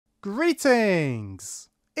Greetings!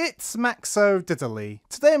 It's Maxo Diddly.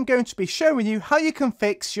 Today I'm going to be showing you how you can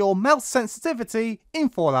fix your mouse sensitivity in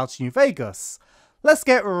Fallout New Vegas. Let's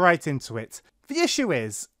get right into it. The issue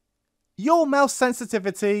is, your mouse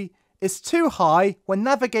sensitivity is too high when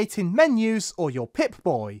navigating menus or your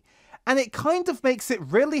Pip-Boy, and it kind of makes it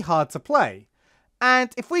really hard to play.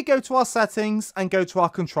 And if we go to our settings and go to our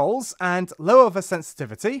controls and lower the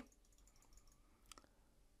sensitivity,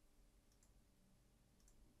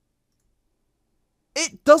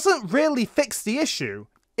 it doesn't really fix the issue.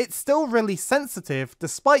 It's still really sensitive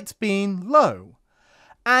despite being low.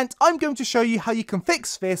 And I'm going to show you how you can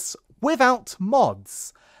fix this without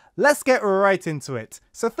mods. Let's get right into it.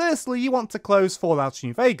 So firstly, you want to close Fallout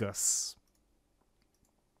New Vegas.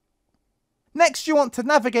 Next, you want to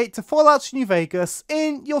navigate to Fallout New Vegas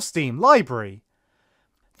in your Steam library.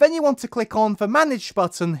 Then you want to click on the Manage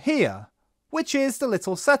button here, which is the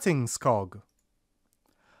little settings cog.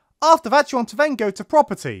 After that, you want to then go to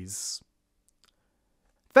Properties.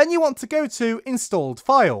 Then you want to go to Installed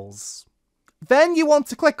Files. Then you want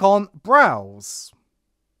to click on Browse.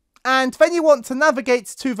 And then you want to navigate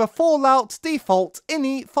to the Fallout default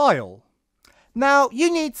ini file. Now,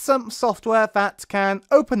 you need some software that can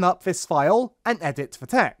open up this file and edit the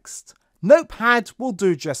text. Notepad will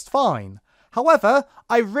do just fine. However,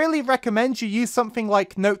 I really recommend you use something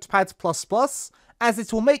like Notepad++, as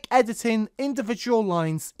it will make editing individual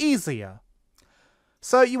lines easier.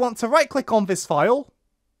 So you want to right click on this file,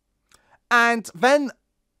 and then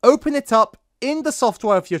open it up in the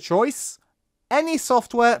software of your choice. Any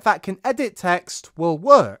software that can edit text will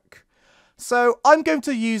work. So I'm going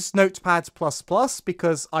to use Notepad++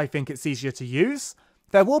 because I think it's easier to use.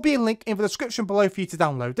 There will be a link in the description below for you to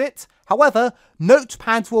download it. However,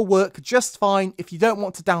 Notepad will work just fine if you don't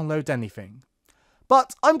want to download anything.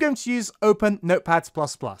 But I'm going to use Open Notepad++.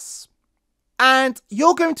 And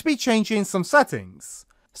you're going to be changing some settings.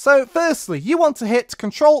 So firstly, you want to hit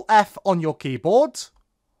Ctrl F on your keyboard,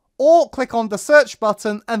 or click on the search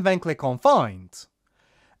button and then click on Find.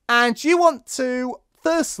 And you want to,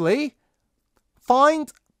 firstly,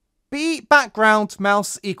 find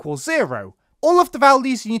bBackgroundMouseAccelZero. All of the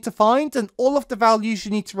values you need to find and all of the values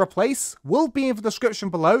you need to replace will be in the description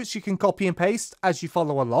below, so you can copy and paste as you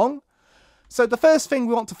follow along. So the first thing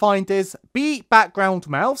we want to find is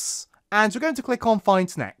bBackgroundMouse, and we're going to click on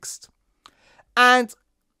Find Next. And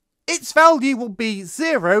its value will be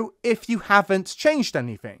 0 if you haven't changed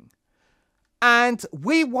anything. And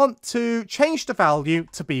we want to change the value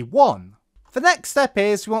to be 1. The next step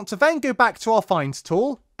is we want to then go back to our Find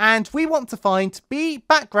tool, and we want to find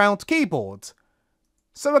bBackground Keyboard.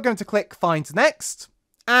 So we're going to click Find Next,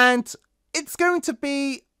 and it's going to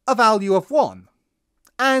be a value of 1.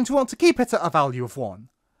 And we want to keep it at a value of 1.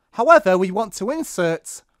 However, we want to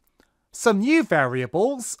insert some new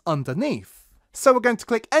variables underneath. So we're going to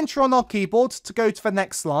click Enter on our keyboard to go to the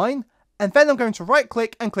next line, and then I'm going to right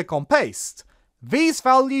click and click on Paste. These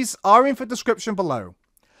values are in the description below.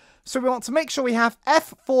 So we want to make sure we have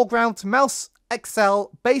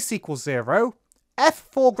fForegroundMouseAccelBase equals 0,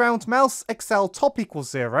 fForegroundMouseAccelTop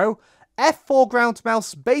equals 0,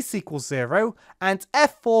 fForegroundMouseBase equals 0, and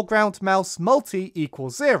fForegroundMouseMult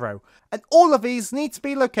equals 0. And all of these need to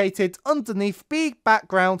be located underneath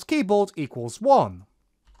bBackground Keyboard equals 1.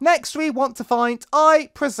 Next, we want to find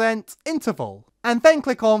iPresentInterval, and then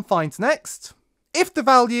click on Find Next. If the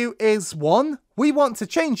value is 1, we want to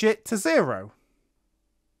change it to 0.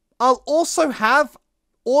 I'll also have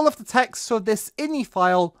all of the text for this ini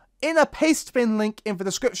file in a paste bin link in the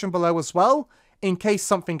description below as well, in case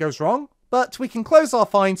something goes wrong. But we can close our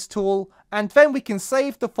Find tool, and then we can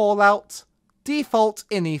save the Fallout default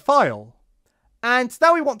ini file. And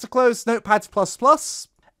now we want to close Notepad++,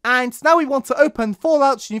 and now we want to open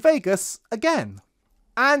Fallout New Vegas again.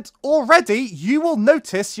 And already you will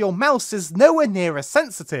notice your mouse is nowhere near as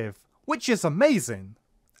sensitive, which is amazing.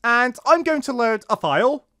 And I'm going to load a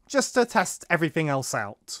file just to test everything else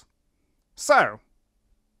out. So,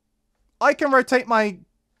 I can rotate my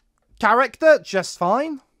character just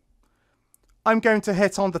fine. I'm going to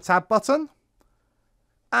hit on the tab button.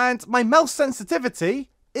 And my mouse sensitivity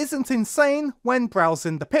isn't insane when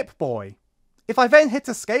browsing the Pip-Boy. If I then hit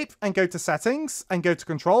Escape and go to Settings and go to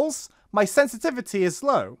Controls, my sensitivity is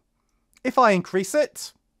low. If I increase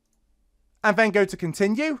it, and then go to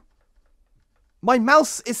Continue, my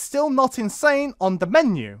mouse is still not insane on the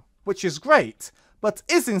menu, which is great, but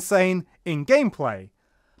is insane in gameplay.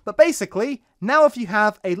 But basically, now if you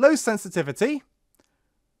have a low sensitivity,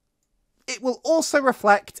 it will also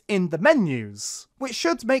reflect in the menus, which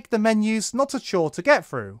should make the menus not a chore to get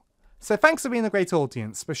through. So thanks for being a great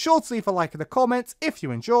audience, be sure to leave a like and a comment if you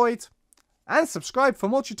enjoyed, and subscribe for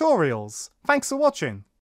more tutorials. Thanks for watching.